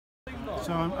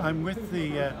So I'm with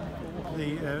a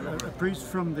priest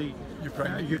from the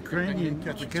Ukrainian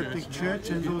Catholic Church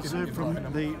and also from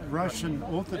the Russian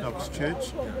Orthodox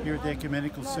Church here at the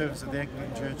Ecumenical Service of the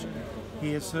Anglican Church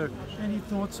here. So any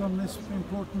thoughts on this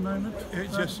important moment?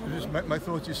 My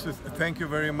thought is to thank you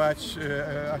very much,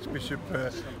 Archbishop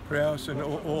Prowse and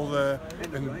all the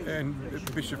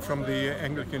and Bishop from the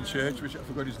Anglican Church, which I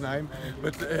forgot his name,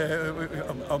 but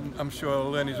I'm sure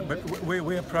I'll learn his. But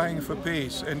we are praying for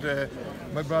peace, and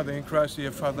my brother in Christ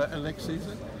here, Father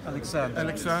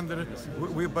Alexander,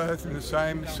 we're both in the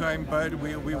same boat.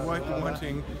 We're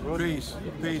wanting peace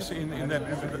in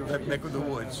that neck of the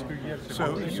woods.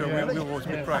 So we'll always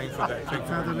be praying for that.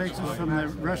 Father Alexis from the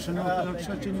Russian Orthodox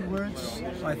Church, any words?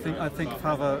 I think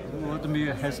Father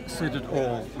Vladimir has said it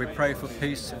all. We pray for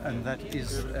peace, and that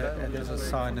is a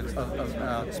sign of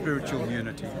our spiritual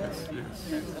unity.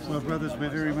 Well, brothers, we're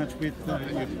very much with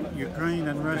Ukraine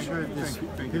and Russia at this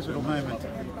pivotal moment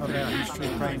of our history,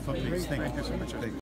 praying for peace. Thank you so much.